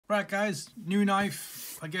Right guys, new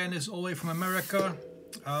knife. Again, it's all the way from America.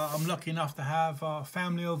 I'm lucky enough to have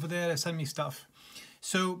family over there that send me stuff.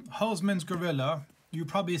 So Holtzman's Gorilla, you've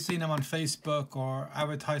probably seen them on Facebook or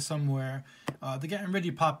advertised somewhere. They're getting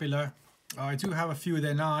really popular. I do have a few of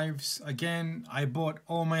their knives. Again, I bought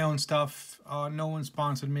all my own stuff. No one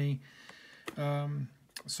sponsored me.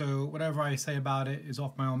 So whatever I say about it is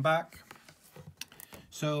off my own back.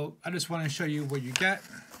 So I just want to show you what you get.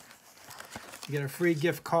 You get a free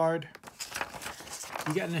gift card.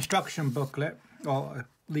 You get an instruction booklet, or a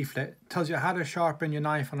leaflet. It tells you how to sharpen your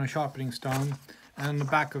knife on a sharpening stone. And on the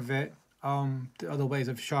back of it, the other ways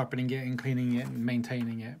of sharpening it and cleaning it and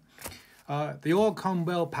maintaining it. They all come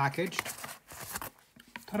well packaged.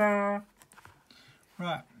 Ta-da!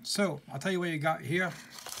 Right, so I'll tell you what you got here.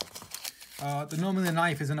 Normally the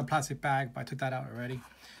knife is in a plastic bag, but I took that out already.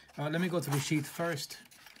 Let me go to the sheath first.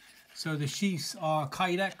 So the sheaths are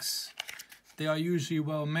Kydex. They are usually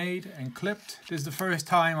well made and clipped. This is the first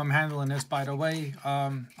time I'm handling this, by the way.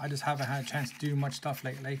 I just haven't had a chance to do much stuff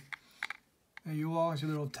lately. There you are, it's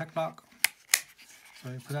your little tech lock.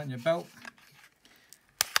 So you put that in your belt.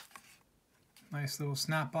 Nice little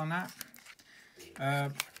snap on that.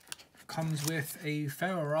 Comes with a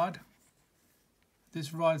ferro rod.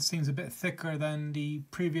 This rod seems a bit thicker than the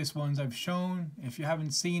previous ones I've shown. If you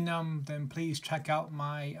haven't seen them, then please check out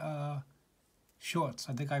my shorts.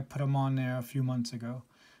 I think I put them on there a few months ago.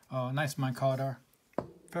 Nice micarta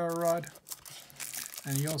ferro rod.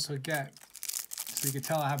 And you also get, so you can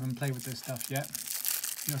tell I haven't played with this stuff yet,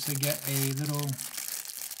 you also get a little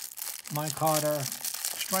micarta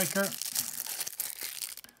striker.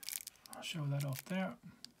 I'll show that off there.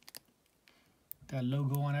 That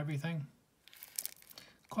logo on everything.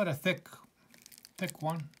 Quite a thick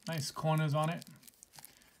one. Nice corners on it.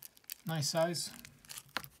 Nice size.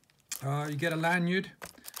 You get a lanyard,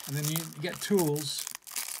 and then you get tools,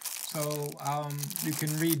 so you can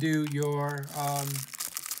redo your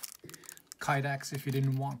Kydex if you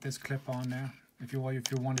didn't want this clip on there. If you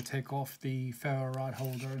want to take off the ferro rod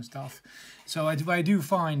holder and stuff. So what I do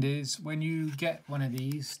find is when you get one of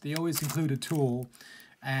these, they always include a tool,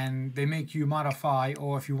 and they make you modify,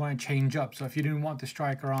 or if you want to change up. So if you didn't want the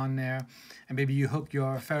striker on there, and maybe you hook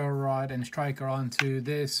your ferro rod and striker onto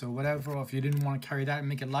this or whatever, or if you didn't want to carry that and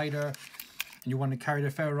make it lighter, and you want to carry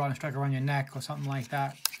the ferro rod and striker around your neck or something like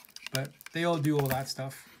that. But they all do all that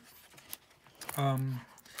stuff.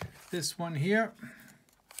 This one here,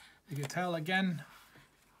 you can tell again,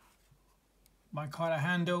 micarta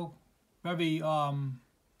handle, very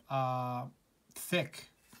thick.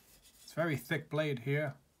 It's a very thick blade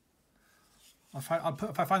here. If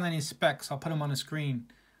I find any specs, I'll put them on the screen.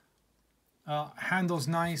 Handle's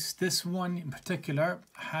nice. This one in particular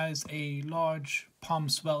has a large palm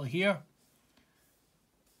swell here.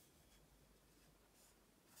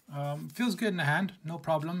 Feels good in the hand, no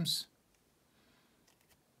problems.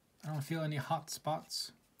 I don't feel any hot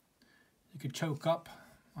spots. You could choke up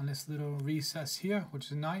on this little recess here, which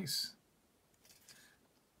is nice.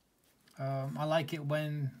 I like it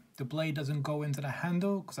when the blade doesn't go into the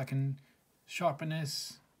handle, because I can sharpen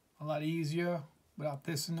this a lot easier without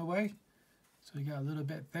this in the way. So you got a little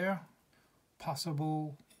bit there.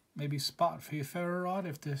 Possible maybe spot for your ferro rod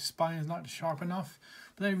if the spine is not sharp enough.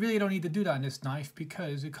 But I really don't need to do that in this knife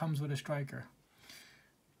because it comes with a striker.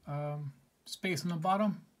 Space on the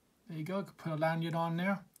bottom. There you go. You can put a lanyard on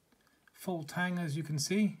there. Full tang, as you can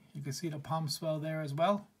see. You can see the palm swell there as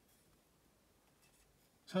well.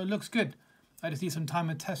 So it looks good. I just need some time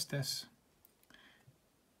to test this.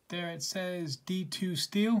 There it says D2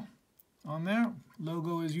 steel on there.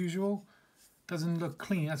 Logo as usual. Doesn't look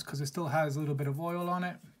clean. That's because it still has a little bit of oil on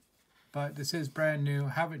it. But this is brand new.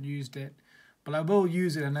 Haven't used it. But I will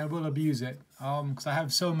use it and I will abuse it. Because I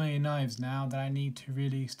have so many knives now that I need to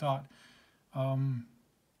really start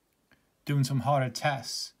doing some harder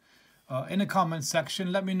tests. In the comments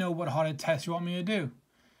section, let me know what harder tests you want me to do.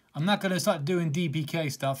 I'm not going to start doing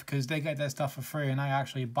DPK stuff because they get that stuff for free and I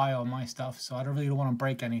actually buy all my stuff, so I don't really want to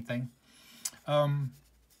break anything.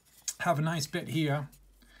 Have a nice bit here.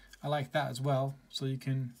 I like that as well, so you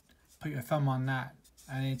can put your thumb on that.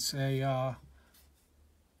 And it's a,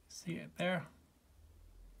 see it there?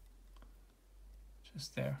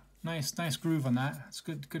 Just there. Nice groove on that. It's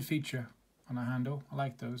good feature on the handle. I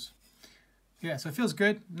like those. Yeah, so it feels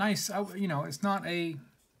good. Nice, you know, it's not a...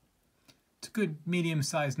 It's a good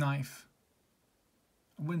medium-sized knife.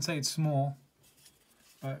 I wouldn't say it's small,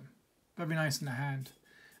 but very nice in the hand.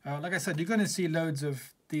 Like I said, you're going to see loads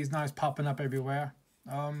of these knives popping up everywhere.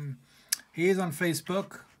 He is on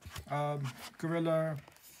Facebook, Holtzman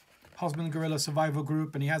Gorilla Survival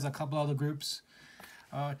Group, and he has a couple other groups.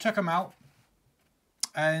 Check him out.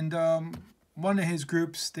 And one of his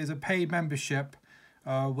groups, there's a paid membership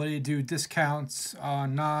where they do discounts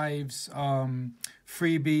on knives,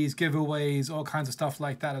 freebies, giveaways, all kinds of stuff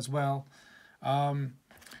like that as well. I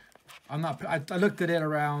looked at it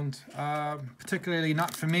around, particularly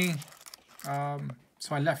not for me,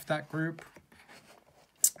 so I left that group.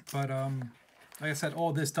 But like I said,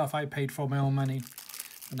 all this stuff I paid for my own money,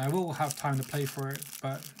 and I will have time to play for it,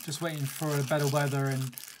 but just waiting for better weather and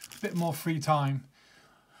a bit more free time.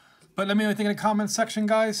 But let me know what you think in the comments section,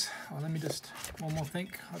 guys. Oh, let me just, one more thing.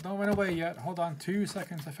 I don't run away yet. Hold on 2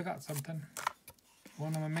 seconds. I forgot something.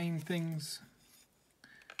 One of my main things.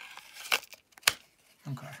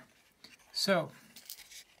 Okay. So,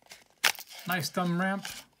 nice thumb ramp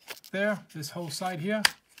there. This whole side here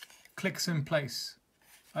clicks in place.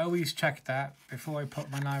 I always check that before I put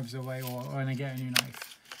my knives away or when I get a new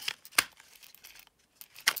knife.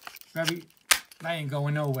 That ain't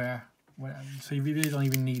going nowhere. So you really don't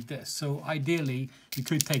even need this. So ideally, you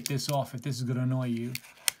could take this off if this is going to annoy you.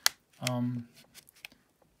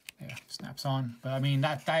 Yeah, snaps on. But I mean,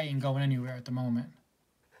 that ain't going anywhere at the moment.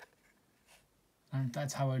 And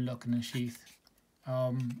that's how it look in the sheath.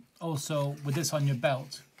 Also, with this on your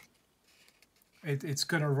belt, it's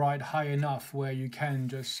going to ride high enough where you can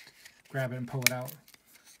just grab it and pull it out.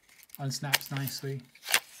 Unsnaps nicely.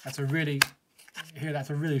 That's a really,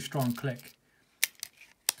 that's a really strong click.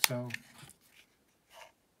 So,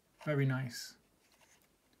 very nice.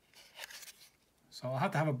 So I'll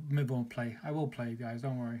have to have a mid-ball play. I will play, guys,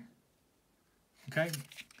 don't worry. Okay?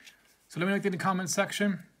 So let me know in the comments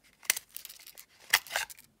section.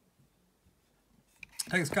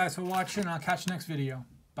 Thanks, guys, for watching. I'll catch you next video.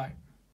 Bye.